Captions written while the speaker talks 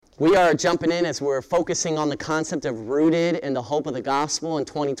We are jumping in as we're focusing on the concept of rooted in the hope of the gospel and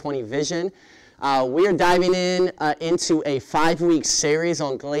 2020 vision. We are diving into a 5-week series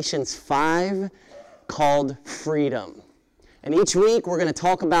on Galatians 5 called Freedom. And each week we're going to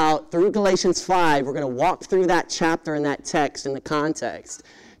talk about, through Galatians 5, we're going to walk through that chapter and that text in the context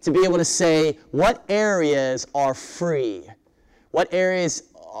to be able to say what areas are free, what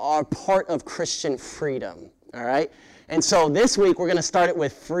areas are part of Christian freedom, all right? And so this week, we're going to start it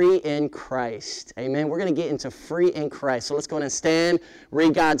with free in Christ. Amen. We're going to get into free in Christ. So let's go ahead and stand,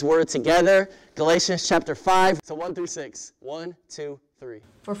 read God's word together. Galatians chapter 5, so 1 through 6. 1, 2, 3.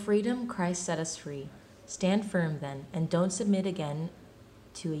 For freedom, Christ set us free. Stand firm then, and don't submit again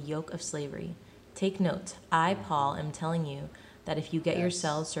to a yoke of slavery. Take note, I, Paul, am telling you that if you get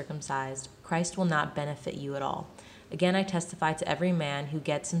yourselves circumcised, Christ will not benefit you at all. Again, I testify to every man who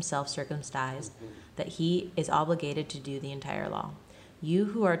gets himself circumcised that he is obligated to do the entire law. You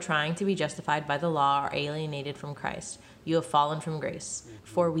who are trying to be justified by the law are alienated from Christ. You have fallen from grace.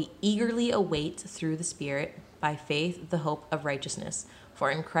 For we eagerly await through the Spirit, by faith, the hope of righteousness.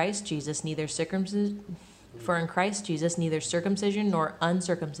 For in Christ Jesus neither circumcision nor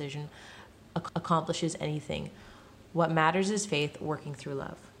uncircumcision accomplishes anything. What matters is faith working through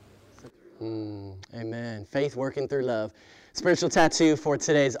love. Amen. Faith working through love. Spiritual tattoo for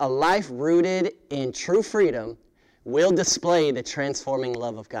today is a life rooted in true freedom will display the transforming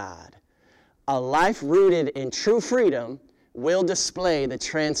love of God. A life rooted in true freedom will display the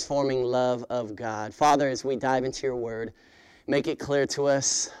transforming love of God. Father, as we dive into your word, make it clear to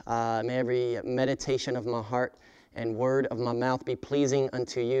us. May every meditation of my heart and word of my mouth be pleasing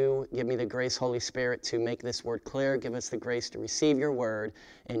unto you. Give me the grace, Holy Spirit, to make this word clear. Give us the grace to receive your word.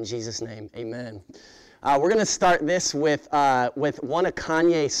 In Jesus' name, amen. We're going to start this with one of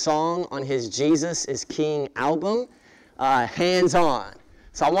Kanye's song on his Jesus is King album, Hands On.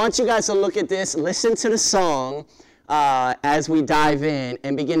 So I want you guys to look at this, listen to the song as we dive in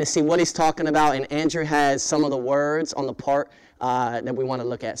and begin to see what he's talking about. And Andrew has some of the words on the part that we want to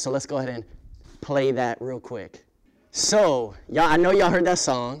look at. So let's go ahead and play that real quick. So, y'all, I know y'all heard that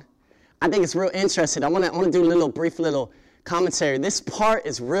song. I think it's real interesting. I want to do a brief commentary. This part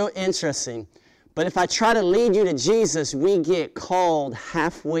is real interesting. But if I try to lead you to Jesus, we get called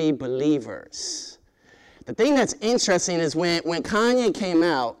halfway believers. The thing that's interesting is when Kanye came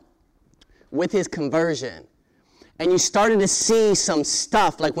out with his conversion, and you started to see some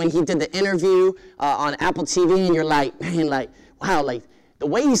stuff, like when he did the interview on Apple TV, and you're like, man, like, wow, like, the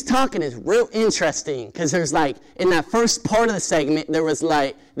way he's talking is real interesting, because there's like, in that first part of the segment, there was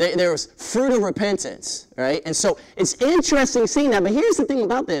like, there was fruit of repentance, right? And so it's interesting seeing that, but here's the thing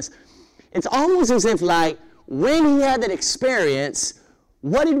about this. It's almost as if like, when he had that experience,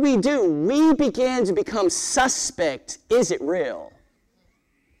 what did we do? We began to become suspect. Is it real?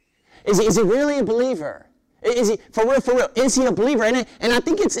 Is he really a believer? Is he, for real, is he a believer? And I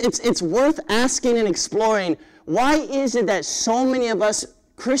think it's worth asking and exploring, why is it that so many of us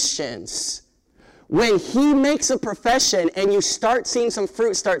Christians, when he makes a profession and you start seeing some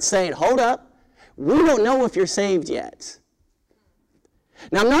fruit, start saying, hold up, we don't know if you're saved yet.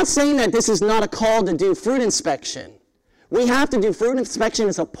 Now, I'm not saying that this is not a call to do fruit inspection. We have to do fruit inspection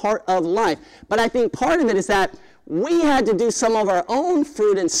as a part of life. But I think part of it is that we had to do some of our own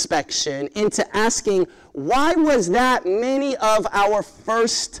fruit inspection into asking, why was that many of our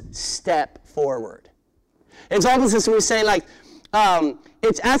first step forward? It's almost as if we say, like,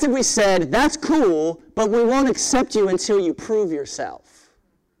 it's as if we said, that's cool, but we won't accept you until you prove yourself.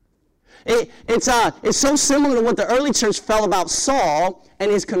 It's so similar to what the early church felt about Saul and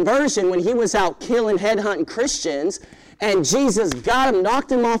his conversion when he was out killing, headhunting Christians, and Jesus got him,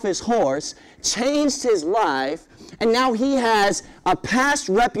 knocked him off his horse, changed his life, and now he has a past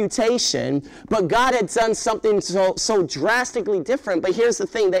reputation, but God had done something so drastically different. But here's the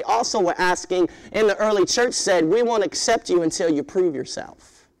thing, they also were asking, in the early church said, we won't accept you until you prove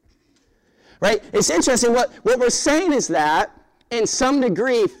yourself. Right? It's interesting, what we're saying is that, in some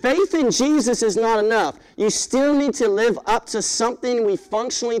degree, faith in Jesus is not enough. You still need to live up to something we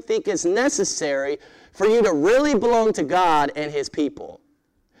functionally think is necessary for you to really belong to God and his people.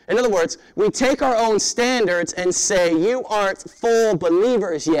 In other words, we take our own standards and say, you aren't full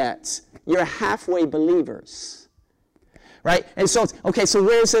believers yet. You're halfway believers. Right? And so, okay, so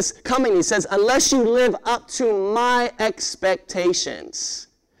where is this coming? He says, unless you live up to my expectations.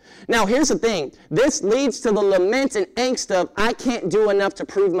 Now, here's the thing. This leads to the lament and angst of, I can't do enough to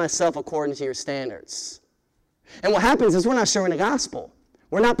prove myself according to your standards. And what happens is we're not sharing the gospel.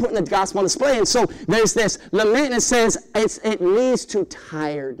 We're not putting the gospel on display. And so there's this lament that says it leads to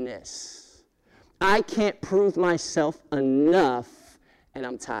tiredness. I can't prove myself enough, and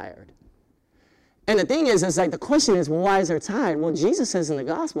I'm tired. And the thing is like the question is, well, why is there tired? Well, Jesus says in the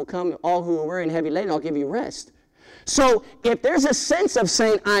gospel, come all who are weary and heavy laden, I'll give you rest. So if there's a sense of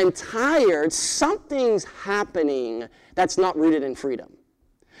saying I'm tired, something's happening that's not rooted in freedom.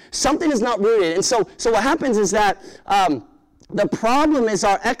 Something is not rooted. And so what happens is that the problem is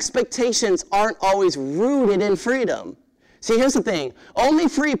our expectations aren't always rooted in freedom. See, here's the thing. Only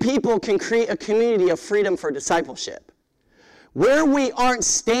free people can create a community of freedom for discipleship. Where we aren't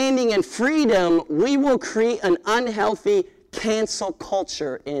standing in freedom, we will create an unhealthy cancel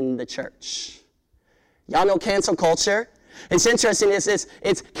culture in the church. Y'all know cancel culture? It's interesting,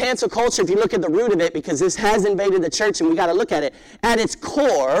 it's cancel culture if you look at the root of it, because this has invaded the church and we got to look at it. At its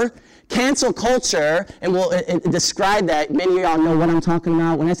core, cancel culture, and we'll describe that. Many of y'all know what I'm talking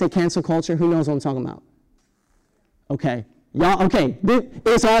about. When I say cancel culture, who knows what I'm talking about? Okay. Y'all, okay,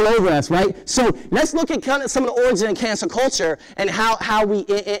 it's all over us, right? So let's look at kind of some of the origin of cancel culture and how we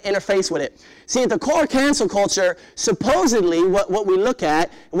interface with it. See, at the core of cancel culture, supposedly what we look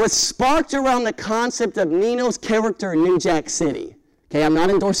at was sparked around the concept of Nino's character in New Jack City. Okay, I'm not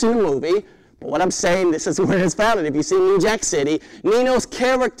endorsing the movie, but what I'm saying, this is where it's founded. If you see New Jack City, Nino's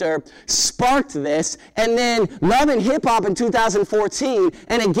character sparked this, and then Love and Hip Hop in 2014,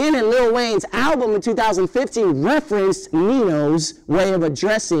 and again in Lil Wayne's album in 2015 referenced Nino's way of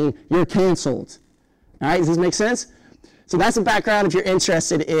addressing you're canceled. All right, does this make sense? So that's the background if you're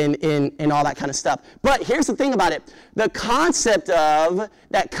interested in all that kind of stuff. But here's the thing about it. The concept of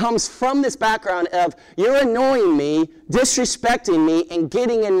that comes from this background of you're annoying me, disrespecting me, and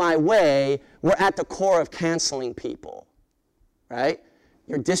getting in my way, we're at the core of canceling people, right?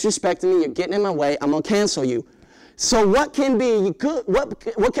 You're disrespecting me, you're getting in my way, I'm going to cancel you. So what can be good,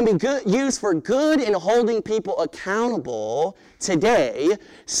 what can be good, used for good in holding people accountable today,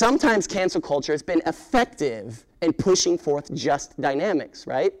 sometimes cancel culture has been effective in pushing forth just dynamics,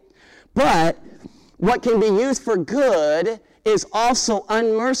 right? But what can be used for good is also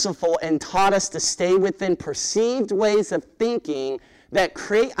unmerciful and taught us to stay within perceived ways of thinking that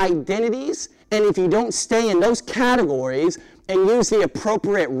create identities, and if you don't stay in those categories and use the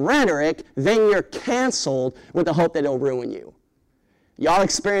appropriate rhetoric, then you're canceled with the hope that it'll ruin you. Y'all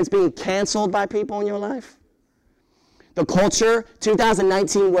experience being canceled by people in your life? The culture,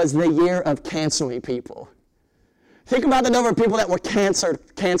 2019 was the year of canceling people. Think about the number of people that were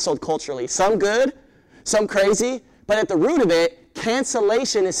canceled culturally. Some good, some crazy, but at the root of it,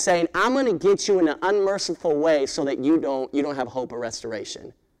 cancellation is saying, I'm going to get you in an unmerciful way so that you don't have hope of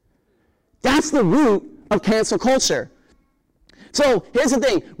restoration. That's the root of cancel culture. So here's the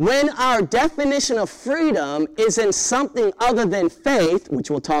thing. When our definition of freedom is in something other than faith, which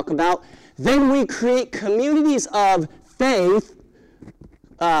we'll talk about, then we create communities of faith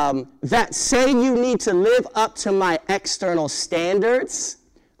that say you need to live up to my external standards,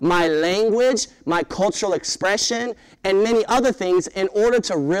 my language, my cultural expression, and many other things in order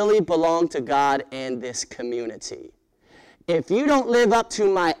to really belong to God and this community. If you don't live up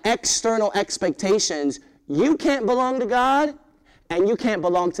to my external expectations, you can't belong to God and you can't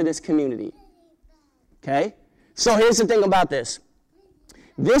belong to this community. Okay? So here's the thing about this.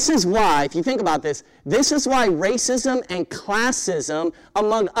 This is why, if you think about this, this is why racism and classism,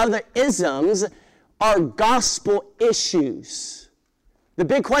 among other isms, are gospel issues. The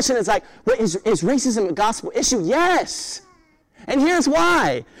big question is like, is racism a gospel issue? Yes. And here's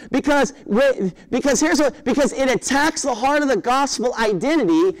why. Because it attacks the heart of the gospel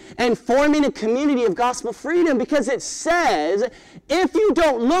identity and forming a community of gospel freedom, because it says, if you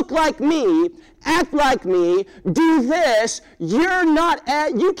don't look like me, act like me, do this,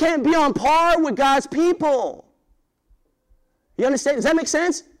 you can't be on par with God's people. You understand? Does that make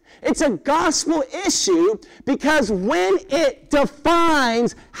sense? It's a gospel issue because when it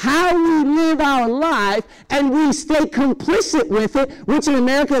defines how we live our life and we stay complicit with it, which in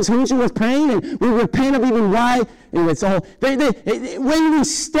America is who's with pain, and we repent of even why. Anyway, so when we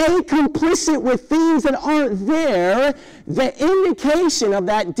stay complicit with things that aren't there, the indication of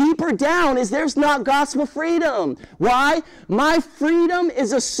that deeper down is there's not gospel freedom. Why? My freedom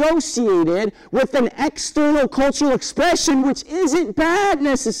is associated with an external cultural expression, which isn't bad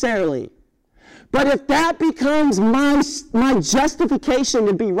necessarily. But if that becomes my justification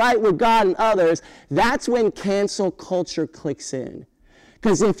to be right with God and others, that's when cancel culture clicks in.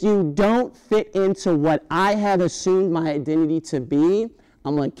 Because if you don't fit into what I have assumed my identity to be,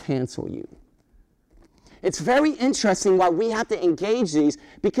 I'm going to cancel you. It's very interesting why we have to engage these,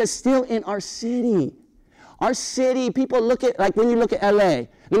 because still in our city, people look at, like when you look at LA,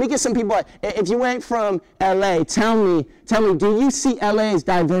 let me get some people, if you went from LA, tell me, do you see LA as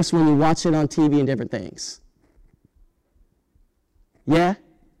diverse when you watch it on TV and different things? Yeah?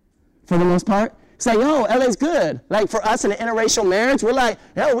 For the most part? Say, yo, LA's good. Like for us in an interracial marriage, we're like,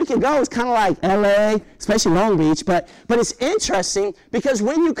 yo, we can go. It's kind of like LA, especially Long Beach. But it's interesting because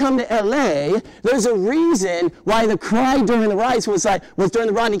when you come to LA, there's a reason why the cry during the riots was during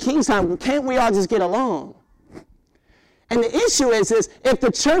the Rodney King's time, can't we all just get along? And the issue is if the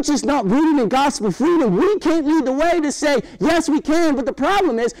church is not rooted in gospel freedom, we can't lead the way to say, yes, we can. But the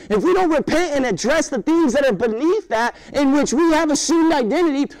problem is, if we don't repent and address the things that are beneath that, in which we have assumed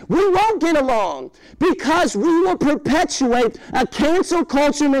identity, we won't get along. Because we will perpetuate a cancel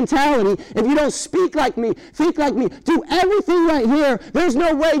culture mentality. If you don't speak like me, think like me, do everything right here, there's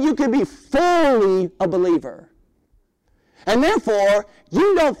no way you can be fully a believer. And therefore,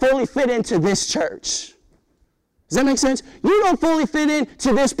 you don't fully fit into this church. Does that make sense? You don't fully fit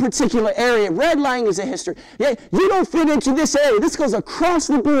into this particular area. Redlining is a history. Yeah, you don't fit into this area. This goes across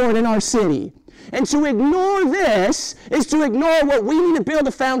the board in our city. And to ignore this is to ignore what we need to build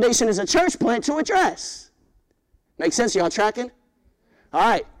a foundation as a church plant to address. Make sense? Y'all tracking? All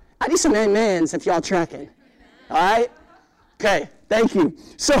right. I need some amens if y'all tracking. All right? Okay. Thank you.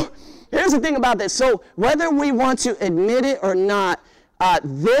 So here's the thing about this. So whether we want to admit it or not,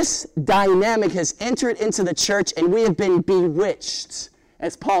 this dynamic has entered into the church and we have been bewitched,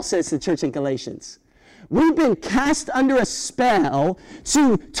 as Paul says to the church in Galatians. We've been cast under a spell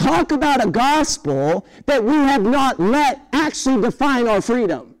to talk about a gospel that we have not let actually define our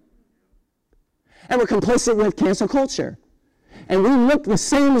freedom. And we're complicit with cancel culture. And we look the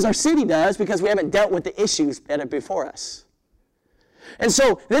same as our city does because we haven't dealt with the issues that are before us. And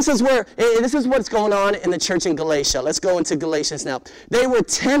so this is what's going on in the church in Galatia. Let's go into Galatians now. They were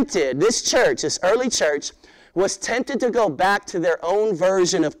tempted, this early church, was tempted to go back to their own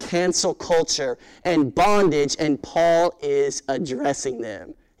version of cancel culture and bondage, and Paul is addressing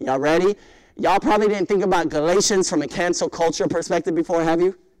them. Y'all ready? Y'all probably didn't think about Galatians from a cancel culture perspective before, have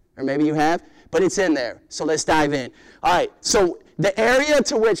you? Or maybe you have, but it's in there. So let's dive in. All right, so the area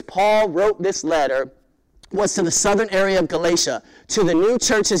to which Paul wrote this letter was to the southern area of Galatia, to the new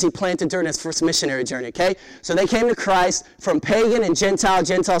churches he planted during his first missionary journey, okay? So they came to Christ from pagan and Gentile.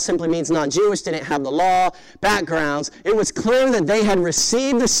 Gentile simply means non-Jewish, didn't have the law, backgrounds. It was clear that they had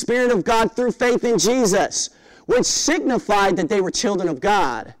received the Spirit of God through faith in Jesus, which signified that they were children of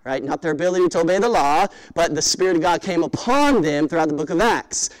God, right? Not their ability to obey the law, but the Spirit of God came upon them throughout the book of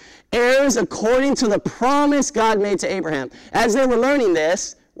Acts. Heirs according to the promise God made to Abraham. As they were learning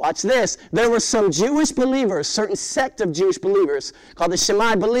this, watch this. There were some Jewish believers, certain sect of Jewish believers called the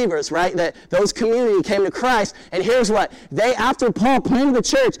Shemai believers, right? That those community came to Christ. And here's what. They, after Paul planted the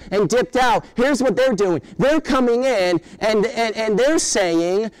church and dipped out, here's what they're doing. They're coming in and they're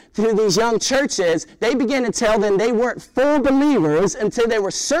saying through these young churches, they began to tell them they weren't full believers until they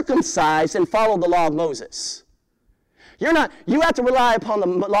were circumcised and followed the law of Moses. You have to rely upon the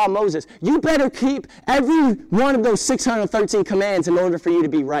law of Moses. You better keep every one of those 613 commands in order for you to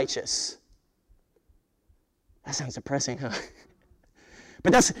be righteous. That sounds depressing, huh?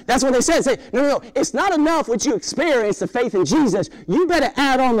 But that's what they said. Say, no. It's not enough what you experience the faith in Jesus. You better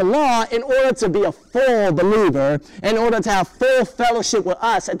add on the law in order to be a full believer, in order to have full fellowship with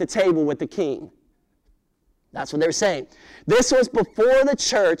us at the table with the King. That's what they were saying. This was before the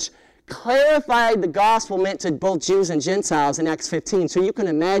church clarified the gospel meant to both Jews and Gentiles in Acts 15. So you can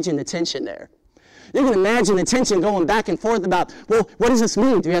imagine the tension there. You can imagine the tension going back and forth about, well, what does this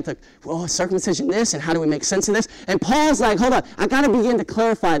mean? Do we have to, circumcision this, and how do we make sense of this? And Paul's like, hold on, I got to begin to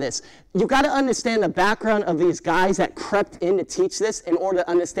clarify this. You got to understand the background of these guys that crept in to teach this in order to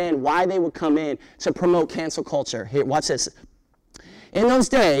understand why they would come in to promote cancel culture. Here, watch this. In those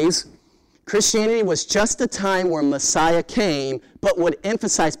days, Christianity was just a time where Messiah came, but would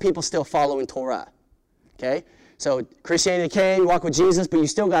emphasize people still following Torah. Okay? So Christianity came, you walk with Jesus, but you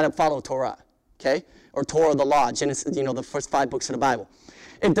still got to follow Torah. Okay? Or Torah, the law, Genesis, the first 5 books of the Bible.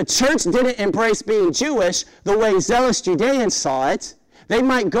 If the church didn't embrace being Jewish the way zealous Judeans saw it, they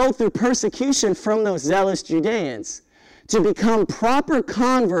might go through persecution from those zealous Judeans. To become proper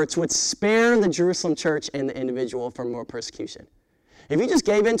converts would spare the Jerusalem church and the individual from more persecution. If you just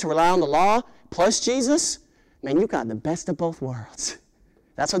gave in to rely on the law plus Jesus, man, you got the best of both worlds.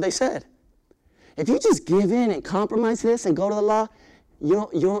 That's what they said. If you just give in and compromise this and go to the law,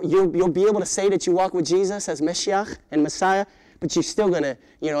 you'll be able to say that you walk with Jesus as Mashiach and Messiah, but you're still going to,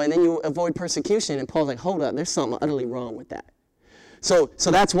 and then you avoid persecution. And Paul's like, hold up, there's something utterly wrong with that. So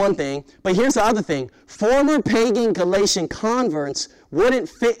that's one thing. But here's the other thing. Former pagan Galatian converts wouldn't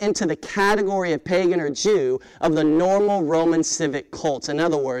fit into the category of pagan or Jew of the normal Roman civic cults. In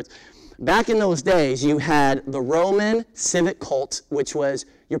other words, back in those days, you had the Roman civic cult, which was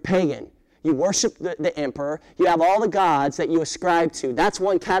you're pagan. You worship the emperor. You have all the gods that you ascribe to. That's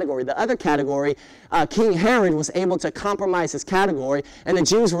one category. The other category, King Herod was able to compromise his category, and the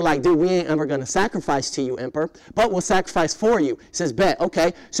Jews were like, dude, we ain't ever going to sacrifice to you, emperor, but we'll sacrifice for you. He says, bet,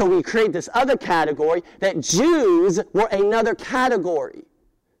 okay. So we create this other category that Jews were another category,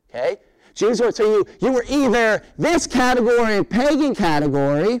 okay? Jews were, so you were either this category and pagan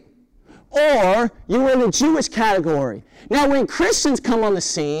category, or you were in the Jewish category. Now, when Christians come on the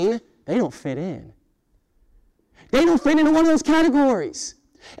scene, they don't fit in. They don't fit into one of those categories.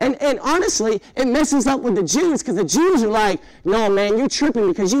 And honestly, it messes up with the Jews, because the Jews are like, no, man, you're tripping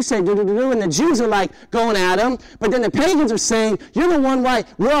because you say do-do-do-do, and the Jews are like going at them. But then the pagans are saying, you're the one why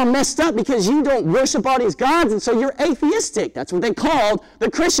we're all messed up because you don't worship all these gods, and so you're atheistic. That's what they called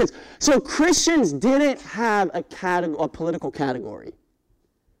the Christians. So Christians didn't have a political category.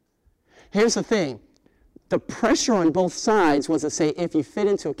 Here's the thing. The pressure on both sides was to say, if you fit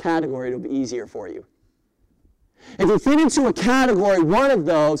into a category, it'll be easier for you. If you fit into a category, one of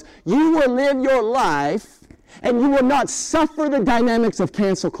those, you will live your life and you will not suffer the dynamics of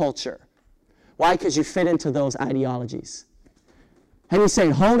cancel culture. Why? Because you fit into those ideologies. And you're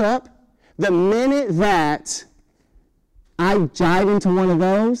saying, hold up, the minute that I dive into one of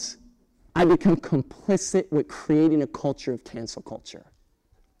those, I become complicit with creating a culture of cancel culture.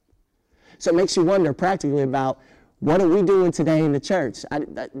 So it makes you wonder practically about what are we doing today in the church?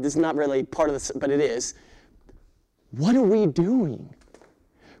 This is not really part of this, but it is. What are we doing?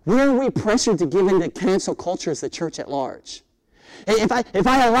 Where are we pressured to give into cancel culture as the church at large? If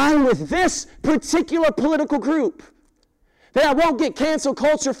I align with this particular political group, then I won't get cancel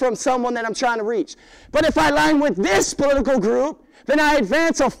culture from someone that I'm trying to reach. But if I align with this political group, then I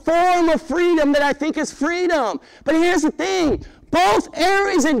advance a form of freedom that I think is freedom. But here's the thing. Both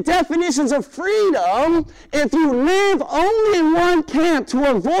areas and definitions of freedom, if you live only in one camp to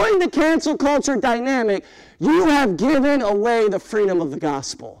avoid the cancel culture dynamic, you have given away the freedom of the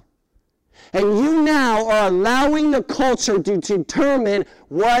gospel. And you now are allowing the culture to determine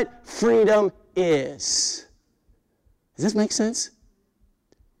what freedom is. Does this make sense?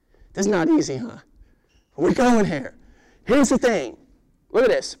 This is not easy, huh? We're going here. Here's the thing. Look at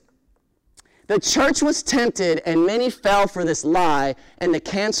this. The church was tempted, and many fell for this lie, and the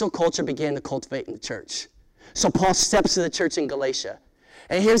cancel culture began to cultivate in the church. So Paul steps to the church in Galatia.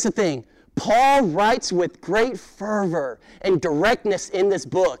 And here's the thing. Paul writes with great fervor and directness in this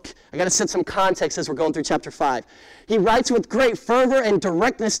book. I got to set some context as we're going through chapter 5. He writes with great fervor and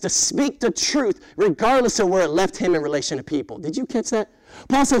directness to speak the truth, regardless of where it left him in relation to people. Did you catch that?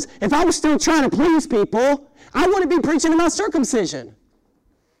 Paul says, if I was still trying to please people, I wouldn't be preaching about circumcision.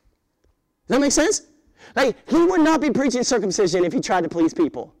 Does that make sense? Like, he would not be preaching circumcision if he tried to please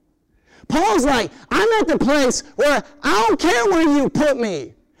people. Paul's like, I'm at the place where I don't care where you put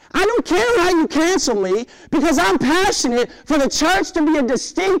me. I don't care how you cancel me, because I'm passionate for the church to be a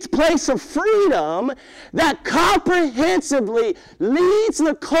distinct place of freedom that comprehensively leads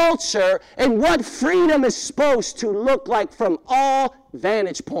the culture and what freedom is supposed to look like from all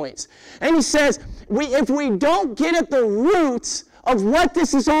vantage points. And he says, if we don't get at the roots of what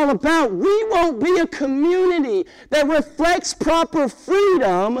this is all about, we won't be a community that reflects proper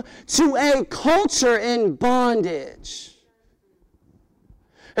freedom to a culture in bondage.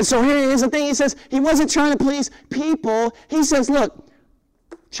 And so here's the thing. He says he wasn't trying to please people. He says, look,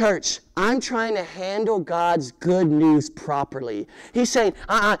 church, I'm trying to handle God's good news properly. He's saying,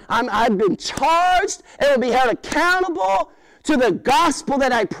 I've been charged and will be held accountable to the gospel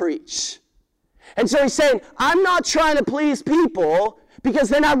that I preach. And so he's saying, I'm not trying to please people, because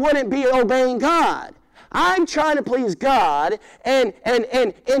then I wouldn't be obeying God. I'm trying to please God, and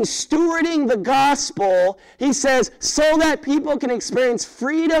in stewarding the gospel, he says, so that people can experience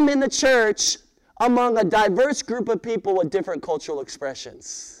freedom in the church among a diverse group of people with different cultural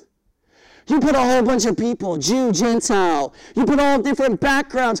expressions. You put a whole bunch of people, Jew, Gentile, you put all different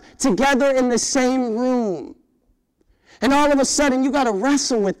backgrounds together in the same room. And all of a sudden, you got to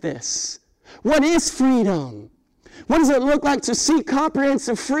wrestle with this. What is freedom? What does it look like to seek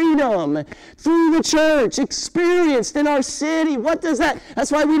comprehensive freedom through the church, experienced in our city? What does that?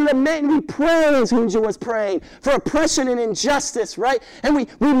 That's why we lament and we pray, as Hunja was praying, for oppression and injustice, right? And we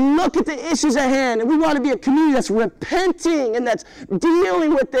look at the issues at hand, and we want to be a community that's repenting and that's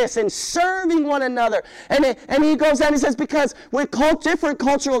dealing with this and serving one another. And he goes down and says, because with different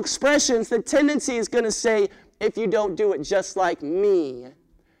cultural expressions, the tendency is going to say, if you don't do it just like me,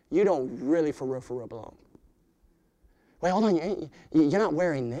 you don't really for real belong. Wait, hold on, you're not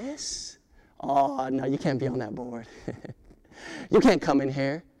wearing this? Oh, no, you can't be on that board. You can't come in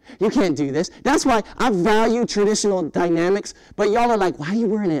here. You can't do this. That's why I value traditional dynamics, but y'all are like, why are you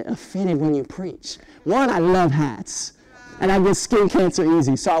wearing a fitted when you preach? One, I love hats. And I get skin cancer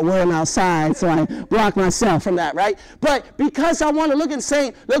easy, so I wear them outside so I block myself from that, right? But because I want to look and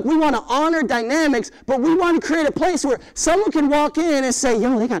say, look, we want to honor dynamics, but we want to create a place where someone can walk in and say,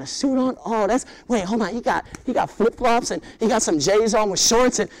 yo, they got a suit on. Oh, wait, hold on. He got flip-flops and he got some J's on with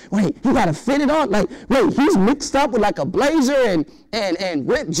shorts and wait, he got a fitted on. Like, wait, he's mixed up with like a blazer and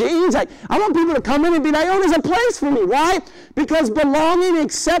ripped jeans. Like, I want people to come in and be like, oh, there's a place for me. Why? Because belonging and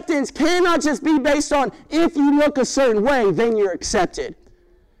acceptance cannot just be based on if you look a certain way, then you're accepted.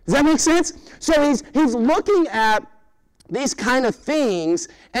 Does that make sense? So he's looking at these kind of things,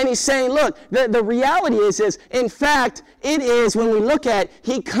 and he's saying, look, the reality is in fact, it is when we look at,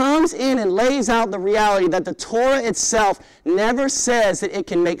 he comes in and lays out the reality that the Torah itself never says that it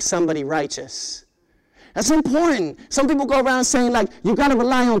can make somebody righteous. That's important. Some people go around saying, like, you got to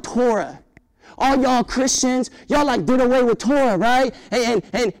rely on Torah. All y'all Christians, y'all like did away with Torah, right? And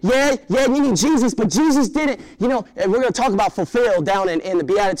yeah, you need Jesus, but Jesus didn't. You know, and we're going to talk about fulfilled down in the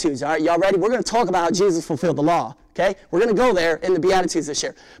Beatitudes, all right? Y'all ready? We're going to talk about how Jesus fulfilled the law, okay? We're going to go there in the Beatitudes this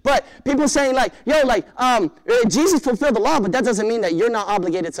year. But people saying like, Jesus fulfilled the law, but that doesn't mean that you're not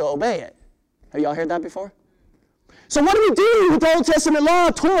obligated to obey it. Have y'all heard that before? So what do we do with the Old Testament law,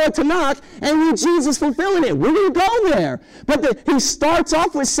 Torah, Tanakh, and with Jesus fulfilling it? We're going to go there. But he starts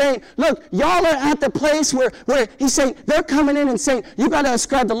off with saying, look, y'all are at the place where he's saying, they're coming in and saying, you got to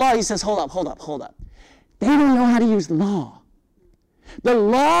ascribe the law. He says, hold up. They don't know how to use the law. The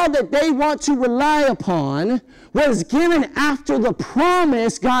law that they want to rely upon was given after the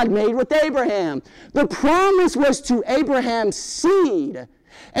promise God made with Abraham. The promise was to Abraham's seed.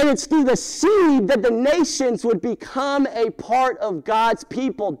 And it's through the seed that the nations would become a part of God's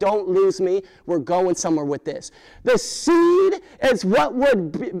people. Don't lose me. We're going somewhere with this. The seed is what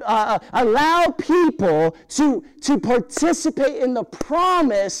would allow people to participate in the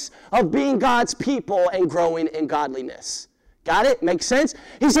promise of being God's people and growing in godliness. Got it? Makes sense?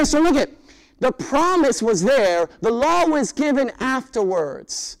 He says, so look at, the promise was there. The law was given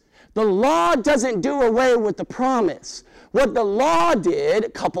afterwards. The law doesn't do away with the promise. What the law did, a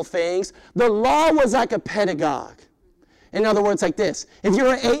couple things, the law was like a pedagogue. In other words, like this. If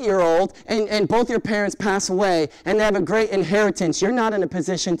you're an 8-year-old and both your parents pass away and they have a great inheritance, you're not in a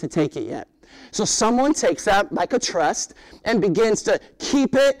position to take it yet. So someone takes that like a trust and begins to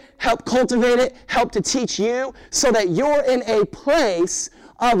keep it, help cultivate it, help to teach you so that you're in a place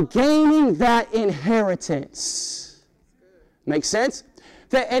of gaining that inheritance. Make sense?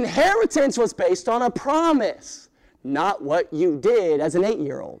 The inheritance was based on a promise, not what you did as an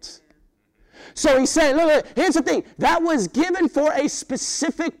 8-year-old. So he's saying, look, here's the thing. That was given for a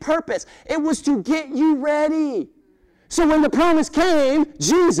specific purpose. It was to get you ready. So when the promise came,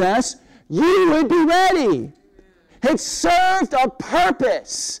 Jesus, you would be ready. It served a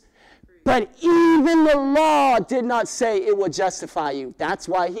purpose. But even the law did not say it would justify you. That's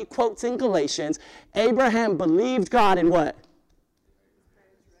why he quotes in Galatians, Abraham believed God in what?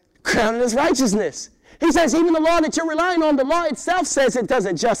 Crowned as righteousness. He says even the law that you're relying on, the law itself says it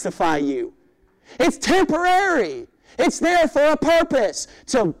doesn't justify you. It's temporary. It's there for a purpose,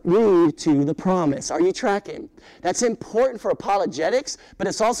 to lead to the promise. Are you tracking? That's important for apologetics, but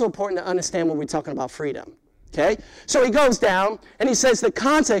it's also important to understand when we're talking about freedom. Okay? So he goes down and he says the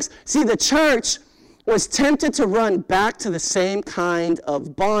context, see, the church was tempted to run back to the same kind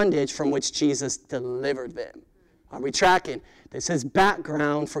of bondage from which Jesus delivered them. Are we tracking? This is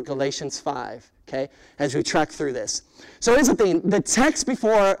background for Galatians 5, okay, as we track through this. So here's the thing. The text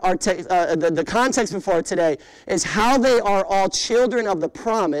before our the context before today is how they are all children of the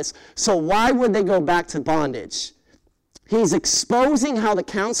promise, so why would they go back to bondage? He's exposing how the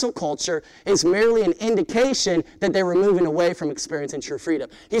council culture is merely an indication that they were moving away from experiencing true freedom.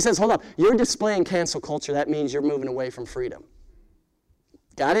 He says, hold up, you're displaying cancel culture. That means you're moving away from freedom.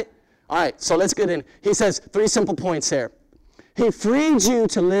 Got it? All right, so let's get in. He says 3 simple points here. He freed you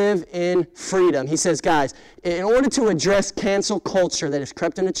to live in freedom. He says, guys, in order to address cancel culture that has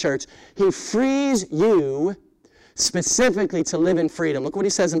crept in the church, he frees you specifically to live in freedom. Look what he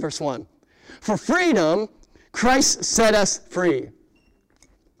says in verse 1. For freedom, Christ set us free.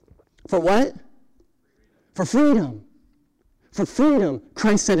 For what? For freedom. For freedom,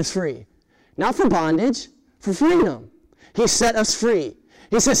 Christ set us free. Not for bondage, for freedom. He set us free.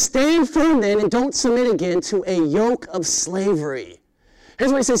 He says, stand firm then and don't submit again to a yoke of slavery.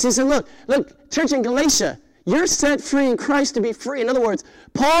 Here's what he says. He said, look, church in Galatia, you're set free in Christ to be free. In other words,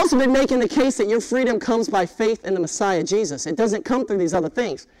 Paul's been making the case that your freedom comes by faith in the Messiah, Jesus. It doesn't come through these other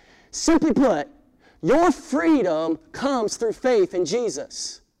things. Simply put, your freedom comes through faith in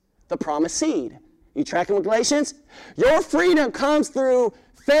Jesus. the promised seed. You tracking with Galatians? Your freedom comes through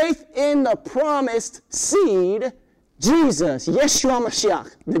faith in the promised seed, Jesus, Yeshua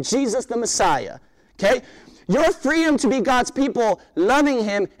Mashiach, the Jesus, the Messiah. Okay? Your freedom to be God's people, loving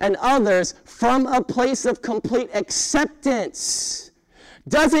him and others from a place of complete acceptance,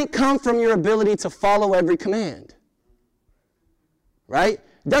 doesn't come from your ability to follow every command. Right?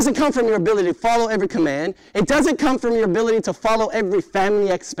 It doesn't come from your ability to follow every command. It doesn't come from your ability to follow every family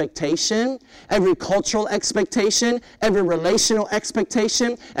expectation, every cultural expectation, every relational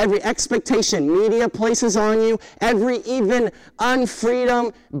expectation, every expectation media places on you, every even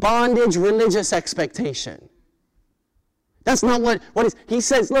unfreedom, bondage, religious expectation. That's not what is. He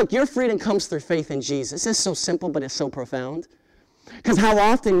says, look, your freedom comes through faith in Jesus. It's so simple, but it's so profound. Because how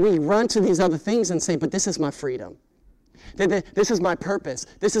often we run to these other things and say, but this is my freedom. This is my purpose.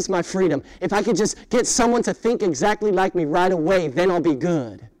 This is my freedom. If I could just get someone to think exactly like me right away, then I'll be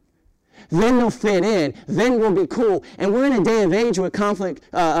good. Then they'll fit in. Then we'll be cool. And we're in a day of age with conflict.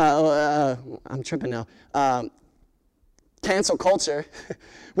 I'm tripping now. Cancel culture.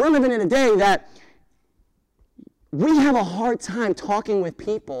 We're living in a day that we have a hard time talking with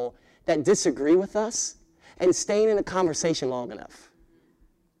people that disagree with us and staying in a conversation long enough.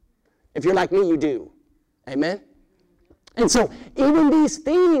 If you're like me, you do. Amen? And so even these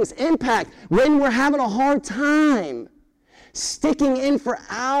things impact when we're having a hard time sticking in for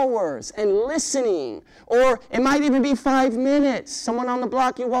hours and listening. Or it might even be 5 minutes. Someone on the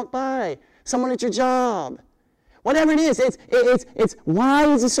block you walk by. Someone at your job. Whatever it is, it's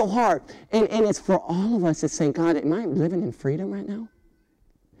why is it so hard? And it's for all of us to say, God, am I living in freedom right now?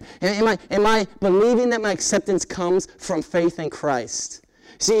 Am I believing that my acceptance comes from faith in Christ?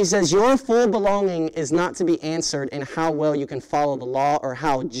 See, he says, your full belonging is not to be answered in how well you can follow the law or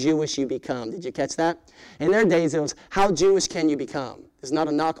how Jewish you become. Did you catch that? In their days, it was, how Jewish can you become? It's not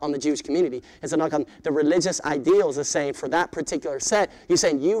a knock on the Jewish community. It's a knock on the religious ideals of saying, for that particular set, you're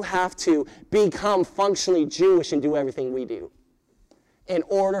saying you have to become functionally Jewish and do everything we do in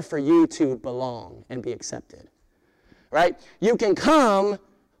order for you to belong and be accepted. Right? You can come,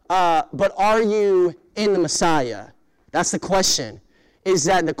 but are you in the Messiah? That's the question.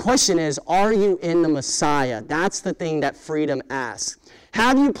 The question is, are you in the Messiah? That's the thing that freedom asks.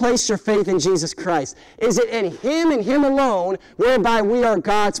 Have you placed your faith in Jesus Christ? Is it in him and him alone whereby we are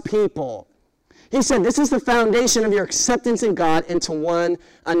God's people? He said this is the foundation of your acceptance in God and to one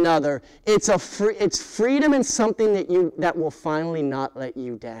another. It's freedom in something that will finally not let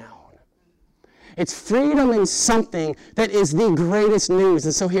you down. It's freedom in something that is the greatest news.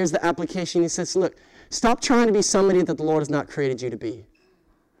 And so here's the application. He says, look, stop trying to be somebody that the Lord has not created you to be.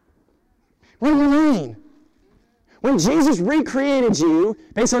 Run your lane. When Jesus recreated you,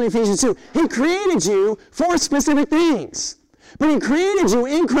 based on Ephesians 2, he created you for specific things. But he created you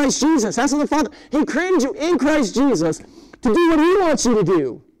in Christ Jesus. That's what the Father, he created you in Christ Jesus to do what he wants you to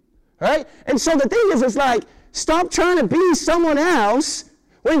do. Right? And so the thing is, it's like, stop trying to be someone else.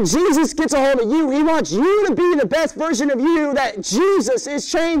 When Jesus gets a hold of you, he wants you to be the best version of you that Jesus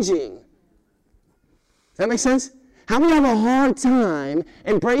is changing. Does that make sense? How many have a hard time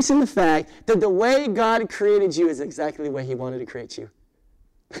embracing the fact that the way God created you is exactly the way he wanted to create you?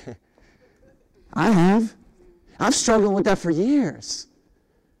 I have. I've struggled with that for years.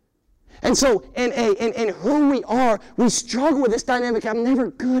 And so in who we are, we struggle with this dynamic. I'm never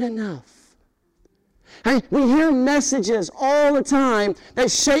good enough. We hear messages all the time that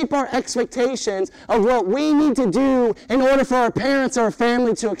shape our expectations of what we need to do in order for our parents or our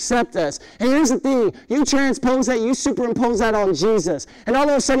family to accept us. And here's the thing. You transpose that, you superimpose that on Jesus. And all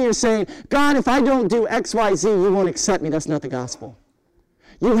of a sudden you're saying, God, if I don't do X, Y, Z, you won't accept me. That's not the gospel.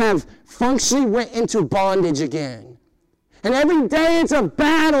 You have functionally went into bondage again. And every day it's a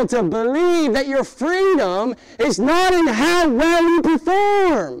battle to believe that your freedom is not in how well you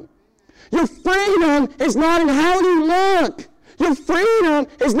perform. Your freedom is not in how you look. Your freedom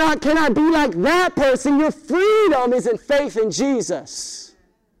is not, can I be like that person? Your freedom is in faith in Jesus.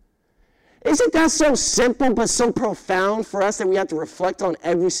 Isn't that so simple but so profound for us that we have to reflect on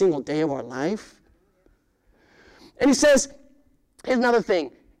every single day of our life? And he says, here's another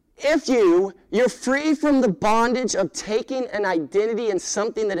thing. If you're free from the bondage of taking an identity in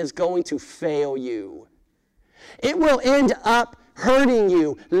something that is going to fail you, it will end up hurting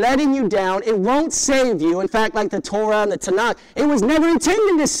you, letting you down. It won't save you. In fact, like the Torah and the Tanakh, it was never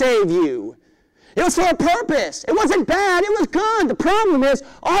intended to save you. It was for a purpose. It wasn't bad. It was good. The problem is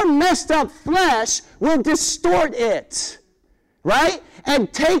our messed up flesh will distort it, right?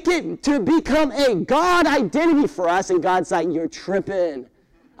 And take it to become a God identity for us. And God's like, you're tripping.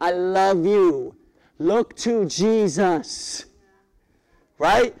 I love you. Look to Jesus,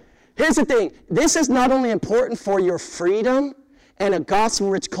 right? here's the thing. This is not only important for your freedom and a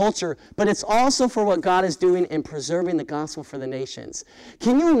gospel-rich culture, but it's also for what God is doing in preserving the gospel for the nations.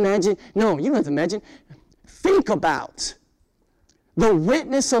 Can you imagine? No, you don't have to imagine. Think about the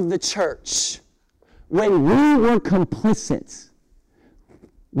witness of the church when we were complicit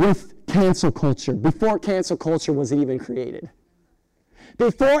with cancel culture, before cancel culture was even created.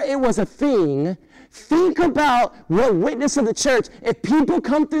 Before it was a thing, think about what witness of the church, if people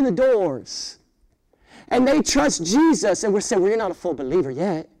come through the doors and they trust Jesus, and we're saying, well, you're not a full believer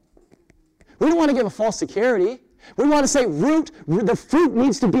yet. We don't want to give a false security. We want to say the fruit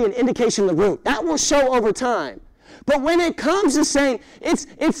needs to be an indication of the root. That will show over time. But when it comes to saying it's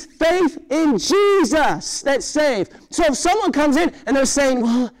faith in Jesus that saves. So if someone comes in and they're saying,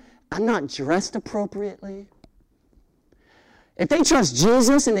 well, I'm not dressed appropriately. If they trust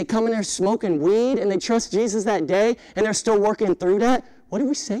Jesus and they come in there smoking weed and they trust Jesus that day and they're still working through that, what do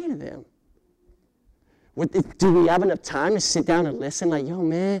we say to them? Do we have enough time to sit down and listen? Like, yo,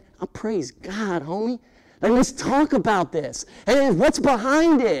 man, I praise God, homie. Like, let's talk about this. And what's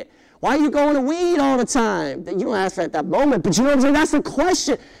behind it? Why are you going to weed all the time? You don't ask for it at that moment, but you know what I'm saying? That's the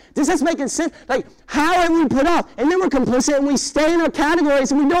question. Does this make sense? Like, how have we put up? And then we're complicit and we stay in our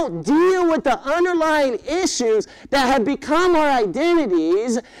categories and we don't deal with the underlying issues that have become our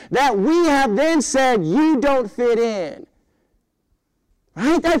identities that we have then said, you don't fit in.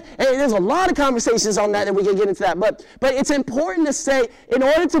 Right? There's a lot of conversations on that we can get into that. But it's important to say, in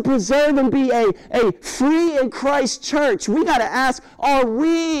order to preserve and be a free in Christ church, we got to ask, are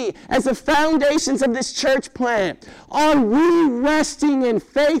we, as the foundations of this church plan, are we resting in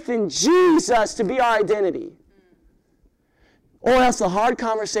faith in Jesus to be our identity? Or else the hard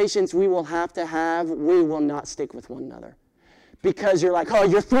conversations we will have, we will not stick with one another. Because you're like, oh,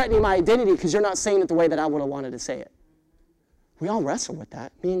 you're threatening my identity because you're not saying it the way that I would have wanted to say it. We all wrestle with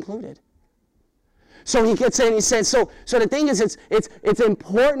that, me included. So he gets in, he says, so the thing is, it's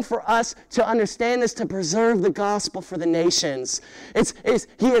important for us to understand this, to preserve the gospel for the nations.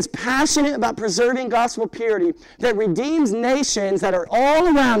 He is passionate about preserving gospel purity that redeems nations that are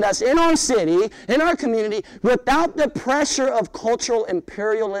all around us, in our city, in our community, without the pressure of cultural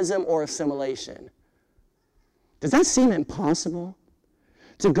imperialism or assimilation. Does that seem impossible?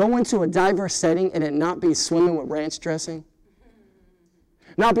 To go into a diverse setting and it not be swimming with ranch dressing?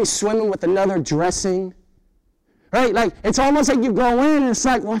 Not be swimming with another dressing, right? Like, it's almost like you go in and it's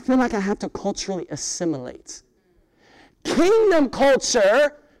like, well, I feel like I have to culturally assimilate. Kingdom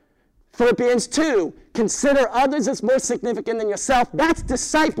culture, Philippians 2, consider others as more significant than yourself. That's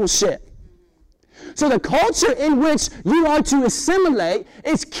discipleship. So the culture in which you are to assimilate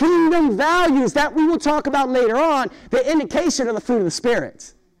is kingdom values that we will talk about later on, the indication of the fruit of the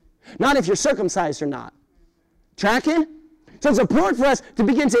Spirit. Not if you're circumcised or not. Tracking? So it's important for us to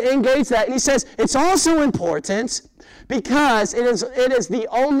begin to engage that. And he says it's also important because it is the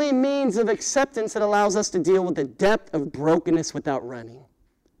only means of acceptance that allows us to deal with the depth of brokenness without running.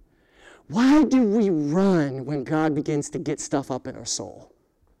 Why do we run when God begins to get stuff up in our soul?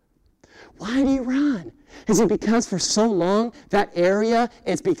 Why do you run? Is it because for so long that area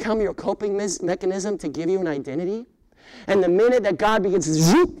has become your coping mechanism to give you an identity? And the minute that God begins to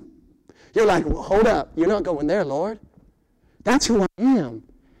zoop, you're like, well, hold up, you're not going there, Lord. That's who I am.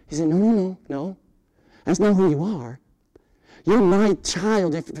 He said, no. That's not who you are. You're my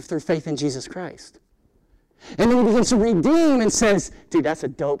child if through faith in Jesus Christ. And then he begins to redeem and says, dude, that's a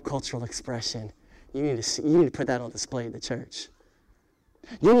dope cultural expression. You need to put that on display at the church.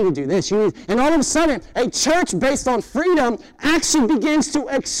 You need to do this. And all of a sudden, a church based on freedom actually begins to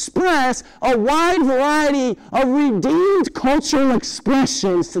express a wide variety of redeemed cultural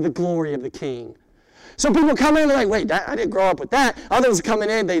expressions to the glory of the King. So people come in and they're like, wait, I didn't grow up with that. Others come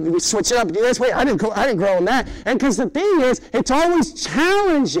in, we switch it up and do this. Wait, I didn't grow in that. And because the thing is, it's always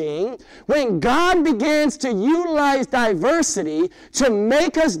challenging when God begins to utilize diversity to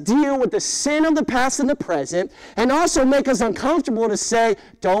make us deal with the sin of the past and the present, and also make us uncomfortable to say,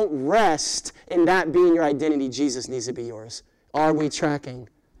 don't rest in that being your identity. Jesus needs to be yours. Are we tracking?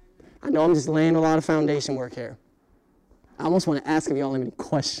 I know I'm just laying a lot of foundation work here. I almost want to ask if y'all have any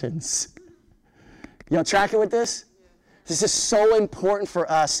questions. Y'all tracking with this? This is so important for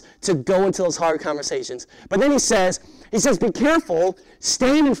us to go into those hard conversations. But then he says, be careful,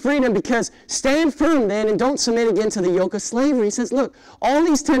 stand in freedom, because stand firm then and don't submit again to the yoke of slavery. He says, look, all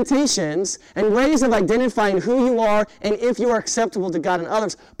these temptations and ways of identifying who you are and if you are acceptable to God and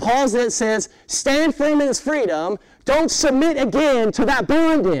others, Paul says, stand firm in this freedom. Don't submit again to that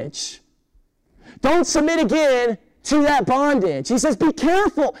bondage. Don't submit again to that bondage. He says, be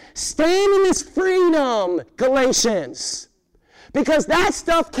careful. Stand in this freedom, Galatians. Because that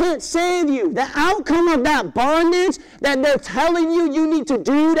stuff can't save you. The outcome of that bondage that they're telling you need to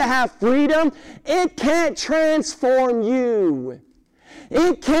do to have freedom, it can't transform you.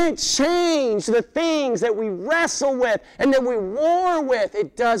 It can't change the things that we wrestle with and that we war with.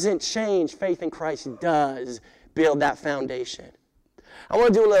 It doesn't change. Faith in Christ does build that foundation. I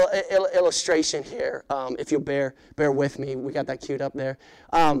want to do a little illustration here, if you'll bear with me. We got that queued up there.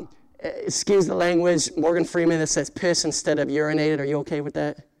 Excuse the language. Morgan Freeman that says piss instead of urinated. Are you okay with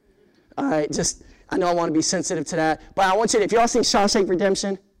that? All right, I know I want to be sensitive to that. But I want you to, if y'all seen Shawshank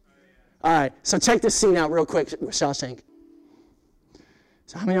Redemption? All right, so check this scene out real quick with Shawshank.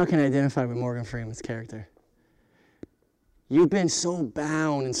 So how many of y'all can identify with Morgan Freeman's character? You've been so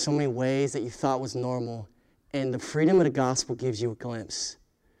bound in so many ways that you thought was normal, and the freedom of the gospel gives you a glimpse,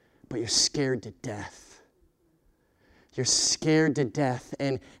 but you're scared to death. You're scared to death.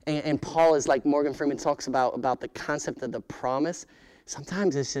 And Paul is like Morgan Freeman talks about the concept of the promise.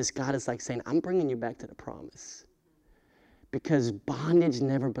 Sometimes it's just God is like saying, I'm bringing you back to the promise. Because bondage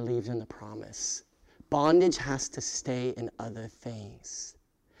never believes in the promise. Bondage has to stay in other things.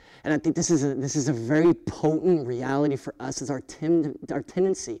 And I think this is a very potent reality for us as our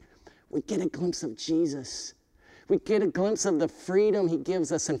tendency. We get a glimpse of Jesus. We get a glimpse of the freedom he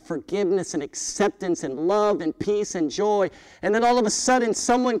gives us and forgiveness and acceptance and love and peace and joy. And then all of a sudden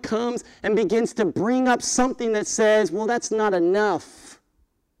someone comes and begins to bring up something that says, well, that's not enough.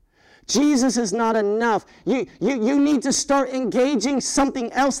 Jesus is not enough. You need to start engaging something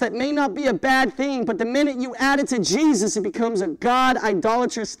else that may not be a bad thing, but the minute you add it to Jesus, it becomes a God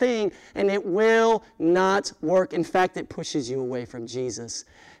idolatrous thing, and it will not work. In fact, it pushes you away from Jesus.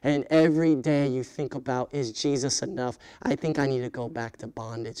 And every day you think about, is Jesus enough? I think I need to go back to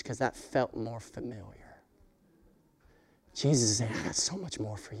bondage because that felt more familiar. Jesus is saying, I got so much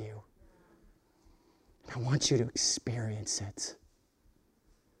more for you. I want you to experience it.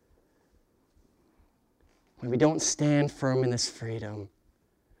 When we don't stand firm in this freedom,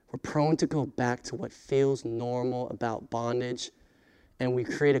 we're prone to go back to what feels normal about bondage, and we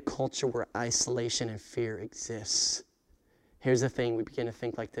create a culture where isolation and fear exists. Here's the thing, we begin to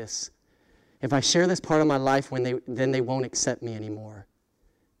think like this. If I share this part of my life, then they won't accept me anymore.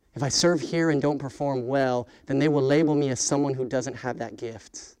 If I serve here and don't perform well, then they will label me as someone who doesn't have that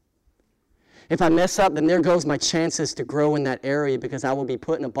gift. If I mess up, then there goes my chances to grow in that area because I will be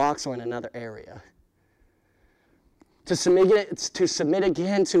put in a box or in another area. To submit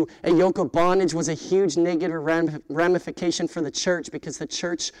again to a yoke of bondage was a huge negative ramification for the church because the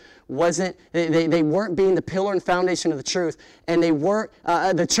church they weren't being the pillar and foundation of the truth, and they weren't,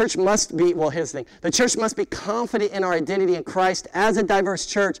 the church must be, well, here's the thing, the church must be confident in our identity in Christ as a diverse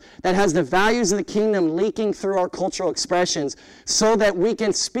church that has the values of the kingdom leaking through our cultural expressions so that we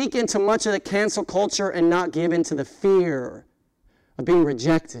can speak into much of the cancel culture and not give into the fear of being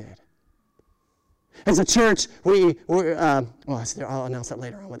rejected. As a church, I'll announce that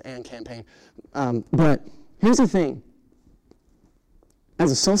later on with AND campaign. But here's the thing. As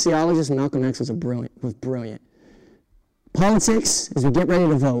a sociologist, Malcolm X was brilliant. Politics, as we get ready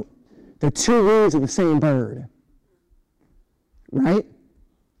to vote, they're two wings of the same bird. Right?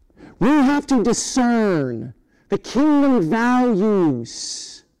 We have to discern the kingdom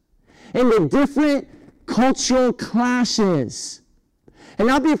values in the different cultural clashes. And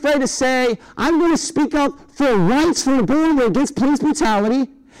not be afraid to say, I'm going to speak up for rights for the board against police brutality,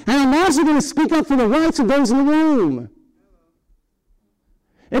 and I'm also going to speak up for the rights of those in the room.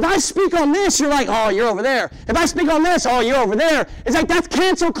 If I speak on this, you're like, oh, you're over there. If I speak on this, oh, you're over there. It's like, that's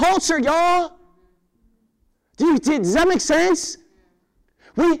cancel culture, y'all. Does that make sense?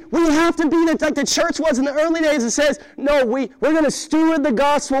 We have to be like the church was in the early days. It says, no, we're going to steward the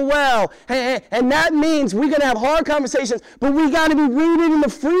gospel well. And that means we're going to have hard conversations, but we got to be rooted in the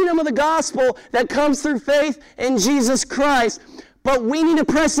freedom of the gospel that comes through faith in Jesus Christ. But we need to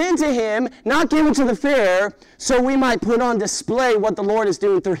press into him, not give into the fear, so we might put on display what the Lord is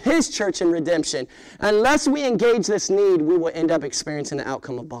doing through his church in redemption. Unless we engage this need, we will end up experiencing the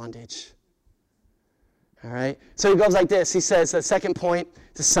outcome of bondage. All right? So he goes like this. He says, the second point,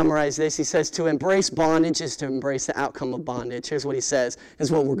 to summarize this, he says, to embrace bondage is to embrace the outcome of bondage. Here's what he says. This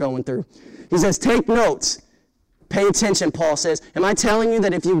is what we're going through. He says, take notes. Pay attention, Paul says. Am I telling you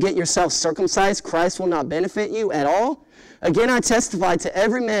that if you get yourself circumcised, Christ will not benefit you at all? Again, I testify to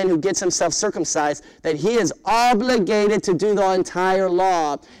every man who gets himself circumcised that he is obligated to do the entire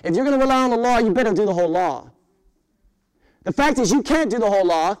law. If you're going to rely on the law, you better do the whole law. The fact is you can't do the whole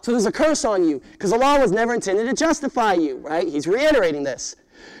law, so there's a curse on you, because the law was never intended to justify you, right? He's reiterating this.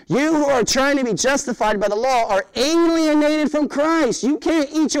 You who are trying to be justified by the law are alienated from Christ. You can't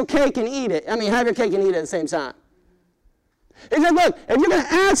eat your cake and eat it. Have your cake and eat it at the same time. He said, look, if you're going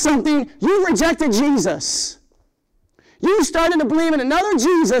to add something, you rejected Jesus. You started to believe in another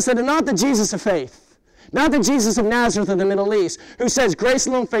Jesus that is not the Jesus of faith. Not the Jesus of Nazareth of the Middle East, who says grace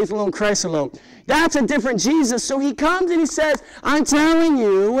alone, faith alone, Christ alone. That's a different Jesus. So he comes and he says, I'm telling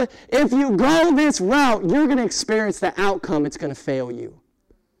you, if you go this route, you're going to experience the outcome. It's going to fail you.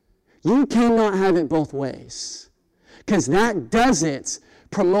 You cannot have it both ways. Because that doesn't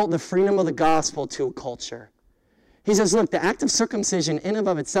promote the freedom of the gospel to a culture. He says, look, the act of circumcision in and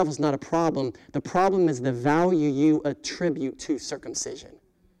of itself is not a problem. The problem is the value you attribute to circumcision.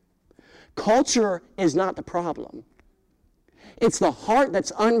 Culture is not the problem. It's the heart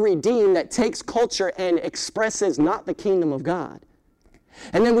that's unredeemed that takes culture and expresses not the kingdom of God.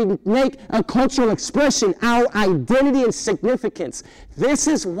 And then we make a cultural expression our identity and significance. This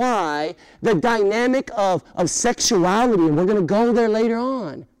is why the dynamic of sexuality, and we're going to go there later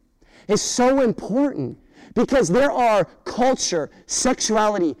on, is so important. Because there are culture,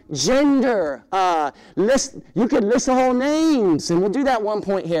 sexuality, gender, you could list the whole names, and we'll do that one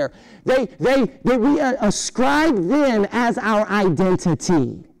point here. We ascribe them as our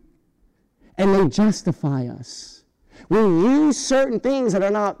identity, and they justify us. We use certain things that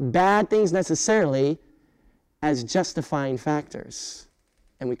are not bad things necessarily as justifying factors,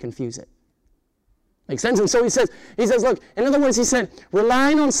 and we confuse it. Makes sense? And so he says, look, in other words, he said,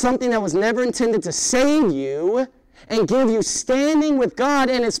 relying on something that was never intended to save you and give you standing with God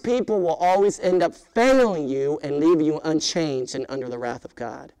and his people will always end up failing you and leave you unchanged and under the wrath of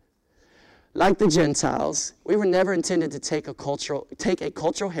God. Like the Gentiles, we were never intended to take a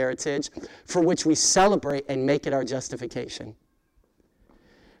cultural heritage for which we celebrate and make it our justification.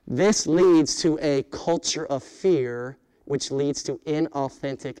 This leads to a culture of fear, which leads to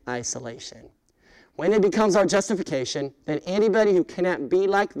inauthentic isolation. When it becomes our justification, then anybody who cannot be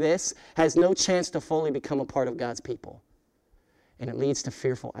like this has no chance to fully become a part of God's people. And it leads to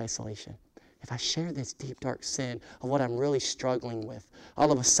fearful isolation. If I share this deep, dark sin of what I'm really struggling with,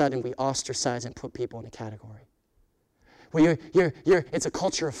 all of a sudden we ostracize and put people in a category. Well, it's a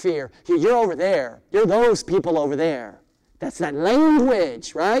culture of fear. You're over there. You're those people over there. That's that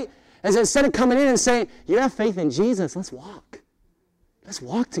language, right? As instead of coming in and saying, you have faith in Jesus, let's walk. Let's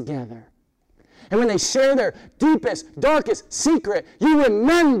walk together. And when they share their deepest, darkest secret, you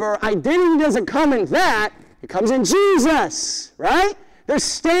remember identity doesn't come in that. It comes in Jesus, right? They're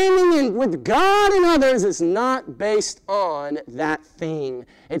standing in with God and others. It's not based on that thing.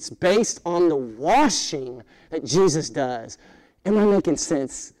 It's based on the washing that Jesus does. Am I making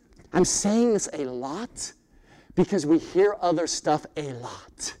sense? I'm saying this a lot because we hear other stuff a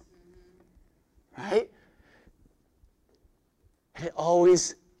lot, right? And it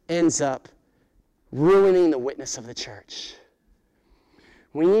always ends up ruining the witness of the church.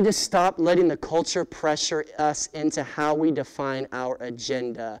 We need to stop letting the culture pressure us into how we define our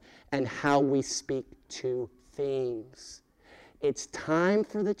agenda and how we speak to things. It's time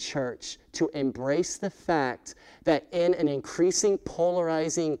for the church to embrace the fact that in an increasing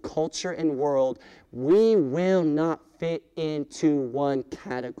polarizing culture and world, we will not fit into one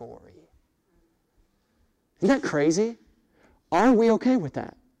category. Isn't that crazy? Are we okay with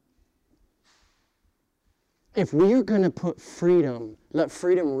that? If we are going to put freedom, let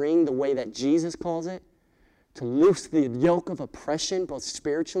freedom ring the way that Jesus calls it, to loose the yoke of oppression, both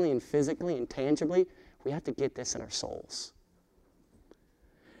spiritually and physically and tangibly, we have to get this in our souls.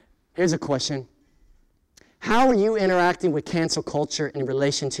 Here's a question. How are you interacting with cancel culture in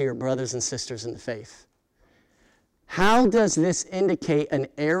relation to your brothers and sisters in the faith? How does this indicate an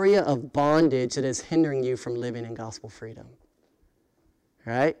area of bondage that is hindering you from living in gospel freedom?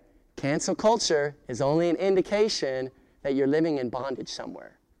 Right? Cancel culture is only an indication that you're living in bondage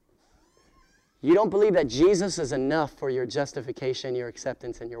somewhere. You don't believe that Jesus is enough for your justification, your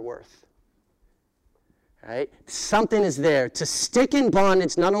acceptance, and your worth. Right? Something is there. To stick in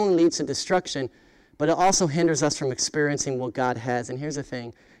bondage not only leads to destruction, but it also hinders us from experiencing what God has. And here's the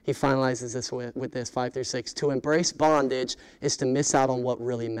thing. He finalizes this with this, 5-6. To embrace bondage is to miss out on what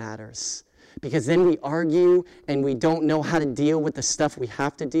really matters. Because then we argue and we don't know how to deal with the stuff we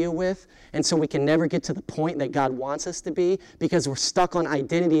have to deal with. And so we can never get to the point that God wants us to be because we're stuck on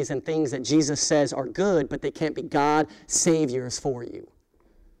identities and things that Jesus says are good, but they can't be God saviors for you.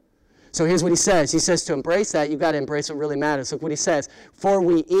 So here's what he says. He says to embrace that, you've got to embrace what really matters. Look what he says. For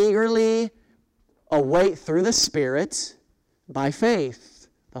we eagerly await through the Spirit, by faith,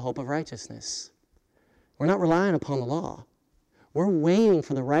 the hope of righteousness. We're not relying upon the law. We're waiting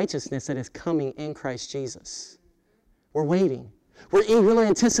for the righteousness that is coming in Christ Jesus. We're waiting. We're eagerly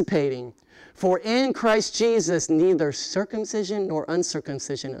anticipating. For in Christ Jesus, neither circumcision nor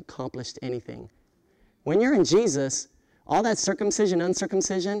uncircumcision accomplished anything. When you're in Jesus, all that circumcision,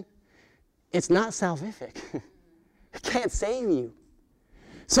 uncircumcision, it's not salvific. It can't save you.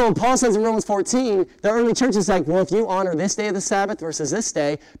 So Paul says in Romans 14, the early church is like, well, if you honor this day of the Sabbath versus this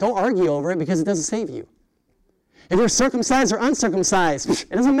day, don't argue over it because it doesn't save you. If you're circumcised or uncircumcised,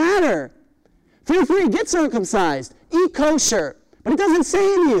 it doesn't matter. Feel free, get circumcised. Eat kosher, but it doesn't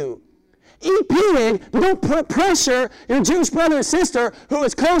save you. Eat pig, but don't put pressure your Jewish brother or sister who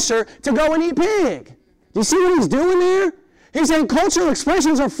is kosher to go and eat pig. Do you see what he's doing there? He's saying cultural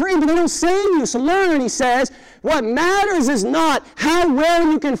expressions are free, but they don't save you. So learn, he says, what matters is not how well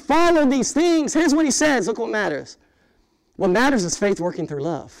you can follow these things. Here's what he says. Look what matters. What matters is faith working through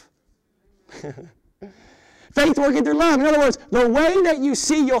love. Faith working through love. In other words, the way that you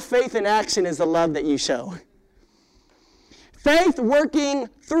see your faith in action is the love that you show. Faith working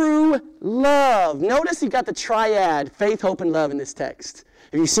through love. Notice you got the triad, faith, hope, and love in this text.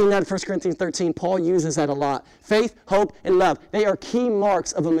 If you've seen that in 1 Corinthians 13, Paul uses that a lot. Faith, hope, and love. They are key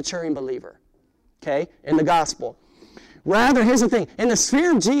marks of a maturing believer, okay, in the gospel. Rather, here's the thing. In the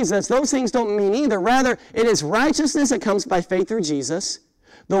sphere of Jesus, those things don't mean either. Rather, it is righteousness that comes by faith through Jesus.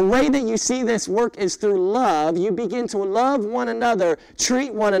 The way that you see this work is through love. You begin to love one another,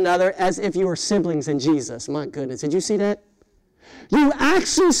 treat one another as if you were siblings in Jesus. My goodness, did you see that? You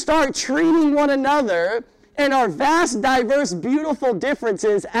actually start treating one another and our vast, diverse, beautiful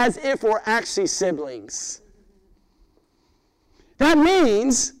differences as if we're actually siblings. That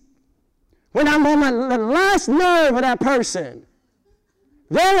means when I'm on the last nerve of that person,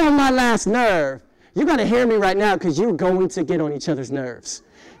 they're on my last nerve. You got to hear me right now because you're going to get on each other's nerves.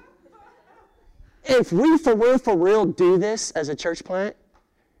 If we for real do this as a church plant,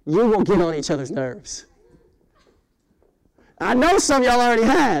 you will get on each other's nerves. I know some of y'all already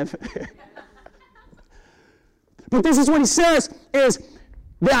have. But this is what he says, is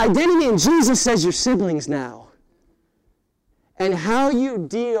the identity in Jesus says you're siblings now. And how you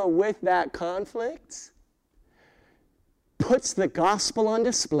deal with that conflict puts the gospel on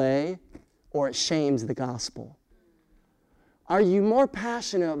display or it shames the gospel. Are you more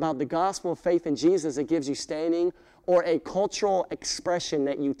passionate about the gospel of faith in Jesus that gives you standing or a cultural expression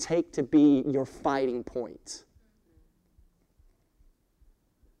that you take to be your fighting point?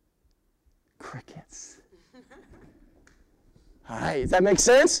 Crickets. All right, does that make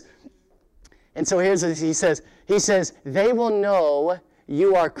sense? And so here's what he says. He says, they will know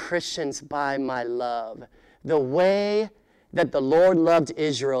you are Christians by my love. The way that the Lord loved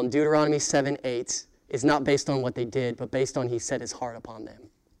Israel in Deuteronomy 7:8 is not based on what they did, but based on he set his heart upon them.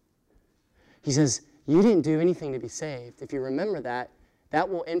 He says, you didn't do anything to be saved. If you remember that, that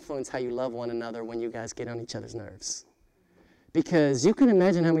will influence how you love one another when you guys get on each other's nerves. Because you can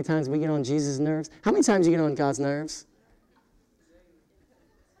imagine how many times we get on Jesus' nerves. How many times you get on God's nerves?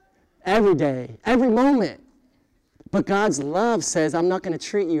 Every day, every moment. But God's love says, I'm not going to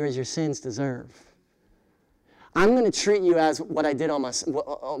treat you as your sins deserve. I'm going to treat you as what I did on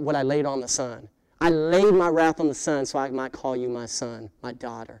what I laid on the Son. I laid my wrath on the Son so I might call you my son, my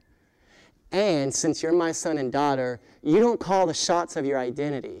daughter. And since you're my son and daughter, you don't call the shots of your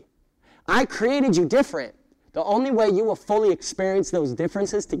identity. I created you different. The only way you will fully experience those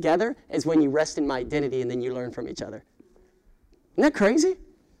differences together is when you rest in my identity and then you learn from each other. Isn't that crazy?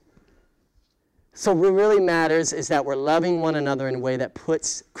 So what really matters is that we're loving one another in a way that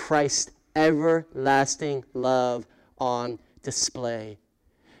puts Christ's everlasting love on display.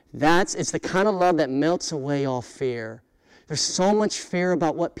 It's the kind of love that melts away all fear. There's so much fear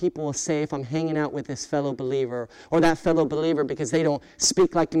about what people will say if I'm hanging out with this fellow believer or that fellow believer because they don't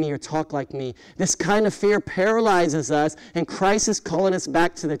speak like me or talk like me. This kind of fear paralyzes us, and Christ is calling us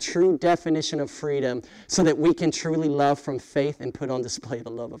back to the true definition of freedom so that we can truly love from faith and put on display the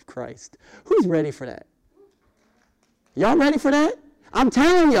love of Christ. Who's ready for that? Y'all ready for that? I'm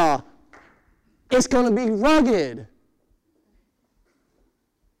telling y'all, it's going to be rugged.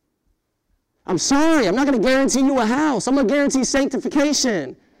 I'm sorry, I'm not going to guarantee you a house. I'm going to guarantee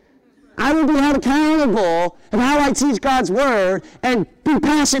sanctification. I will be held accountable of how I teach God's word and be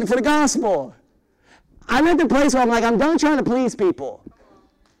passionate for the gospel. I'm at the place where I'm done trying to please people.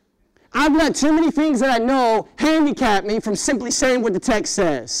 I've let too many things that I know handicap me from simply saying what the text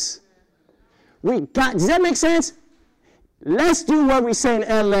says. Does that make sense? Let's do what we say in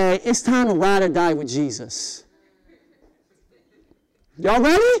LA. It's time to ride or die with Jesus. Y'all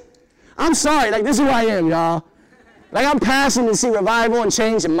ready? I'm sorry, this is who I am, y'all. I'm passionate to see revival and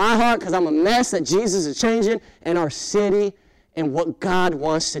change in my heart because I'm a mess that Jesus is changing in our city and what God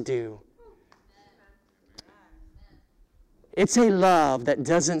wants to do. It's a love that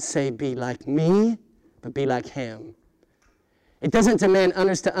doesn't say be like me, but be like him. It doesn't demand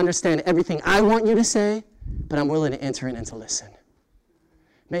us to understand everything I want you to say, but I'm willing to enter in and to listen.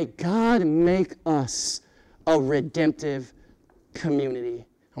 May God make us a redemptive community.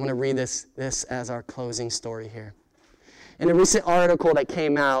 I want to read this as our closing story here. In a recent article that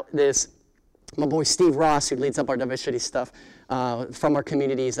came out, my boy Steve Ross, who leads up our diversity stuff from our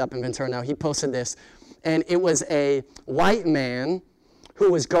communities up in Ventura now, he posted this. And it was a white man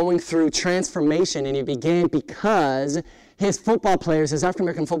who was going through transformation, and he began because his football players, his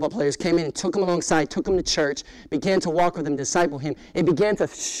African-American football players, came in and took him alongside, took him to church, began to walk with him, disciple him. It began to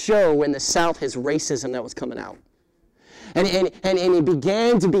show in the South his racism that was coming out. And he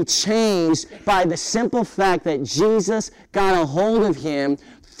began to be changed by the simple fact that Jesus got a hold of him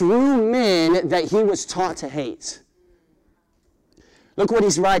through men that he was taught to hate. Look what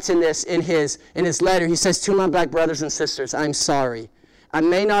he writes in his letter. He says, "To my black brothers and sisters, I'm sorry. I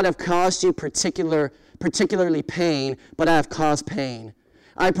may not have caused you particularly pain, but I have caused pain.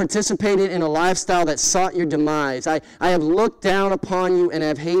 I participated in a lifestyle that sought your demise. I have looked down upon you and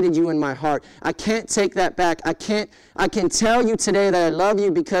have hated you in my heart. I can't take that back. I can tell you today that I love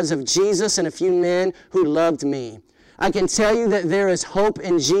you because of Jesus and a few men who loved me. I can tell you that there is hope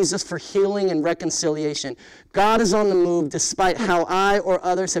in Jesus for healing and reconciliation. God is on the move despite how I or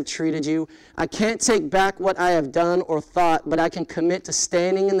others have treated you. I can't take back what I have done or thought, but I can commit to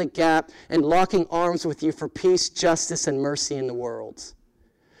standing in the gap and locking arms with you for peace, justice, and mercy in the world."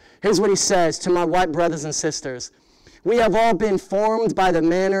 Here's what he says to my white brothers and sisters. "We have all been formed by the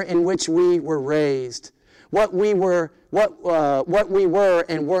manner in which we were raised, what we were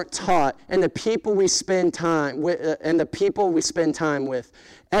and weren't taught, and the people we spend time with.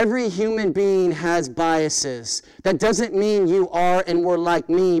 Every human being has biases. That doesn't mean you are and were like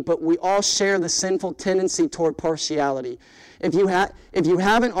me, but we all share the sinful tendency toward partiality. If you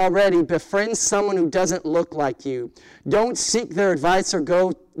haven't already, befriend someone who doesn't look like you. Don't seek their advice or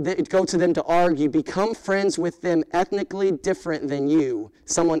go to them to argue. Become friends with them ethnically different than you,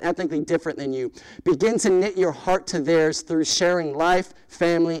 someone ethnically different than you. Begin to knit your heart to theirs through sharing life,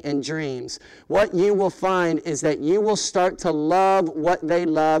 family, and dreams. What you will find is that you will start to love what they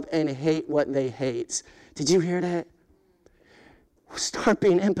love and hate what they hate." Did you hear that? Start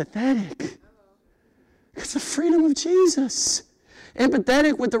being empathetic. It's the freedom of Jesus.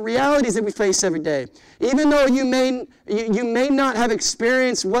 Empathetic with the realities that we face every day. Even though you may not have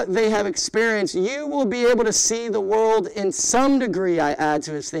experienced what they have experienced, you will be able to see the world in some degree, I add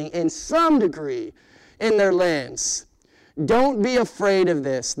to his thing, in some degree in their lens. Don't be afraid of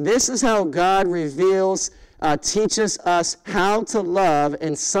this. This is how God teaches us how to love,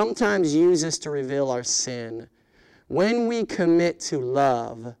 and sometimes uses to reveal our sin. When we commit to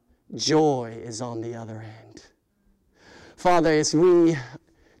love, joy is on the other end. Father, as we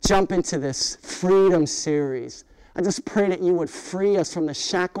jump into this freedom series, I just pray that you would free us from the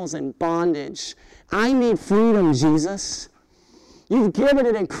shackles and bondage. I need freedom, Jesus. You've given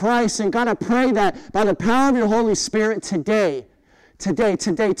it in Christ, and God, I pray that by the power of your Holy Spirit today,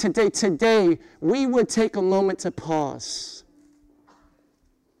 we would take a moment to pause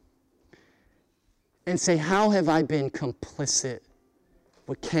and say, how have I been complicit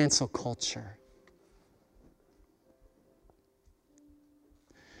with cancel culture?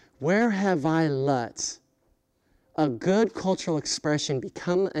 Where have I let a good cultural expression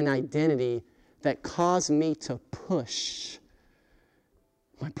become an identity that caused me to push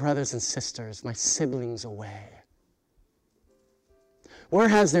my brothers and sisters, my siblings away? Where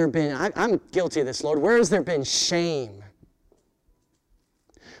has there been, I'm guilty of this, Lord, where has there been shame?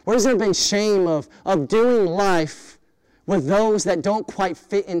 Where has there been shame of doing life with those that don't quite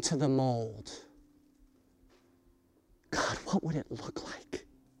fit into the mold? God, what would it look like?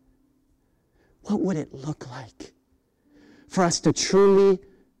 What would it look like for us to truly,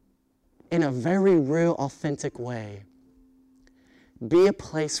 in a very real, authentic way, be a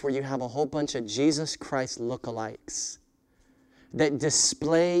place where you have a whole bunch of Jesus Christ lookalikes that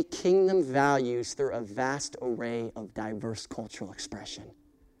display kingdom values through a vast array of diverse cultural expression?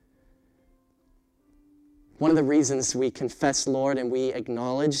 One of the reasons we confess, Lord, and we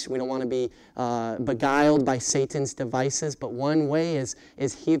acknowledge we don't want to be beguiled by Satan's devices, but one way is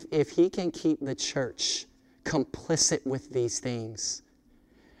if he can keep the church complicit with these things.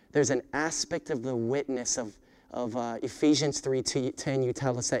 There's an aspect of the witness of Ephesians 3:10, you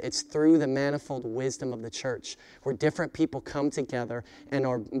tell us that it's through the manifold wisdom of the church, where different people come together and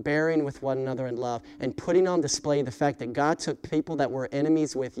are bearing with one another in love and putting on display the fact that God took people that were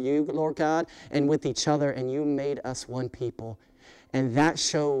enemies with you, Lord God, and with each other, and you made us one people. And that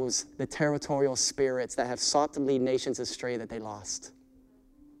shows the territorial spirits that have sought to lead nations astray that they lost.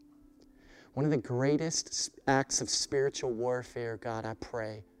 One of the greatest acts of spiritual warfare, God, I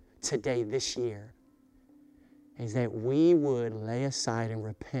pray, today, this year, is that we would lay aside and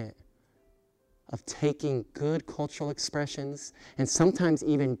repent of taking good cultural expressions and sometimes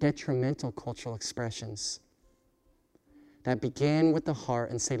even detrimental cultural expressions that began with the heart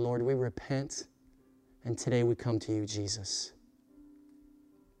and say, Lord, we repent, and today we come to you, Jesus.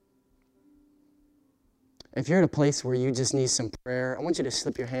 If you're at a place where you just need some prayer, I want you to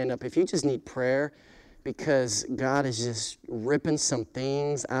slip your hand up. If you just need prayer because God is just ripping some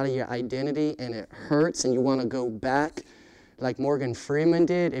things out of your identity and it hurts and you want to go back like Morgan Freeman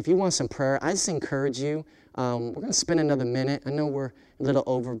did, if you want some prayer, I just encourage you. We're going to spend another minute. I know we're a little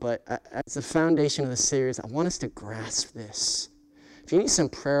over, but as the foundation of the series, I want us to grasp this. If you need some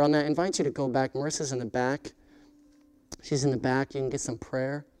prayer on that, I invite you to go back. Marissa's in the back. She's in the back. You can get some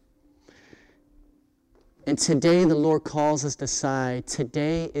prayer. And today the Lord calls us to decide,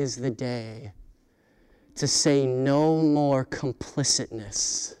 today is the day to say no more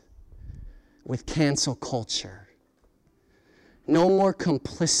complicitness with cancel culture. No more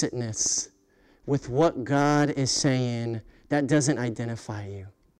complicitness with what God is saying that doesn't identify you.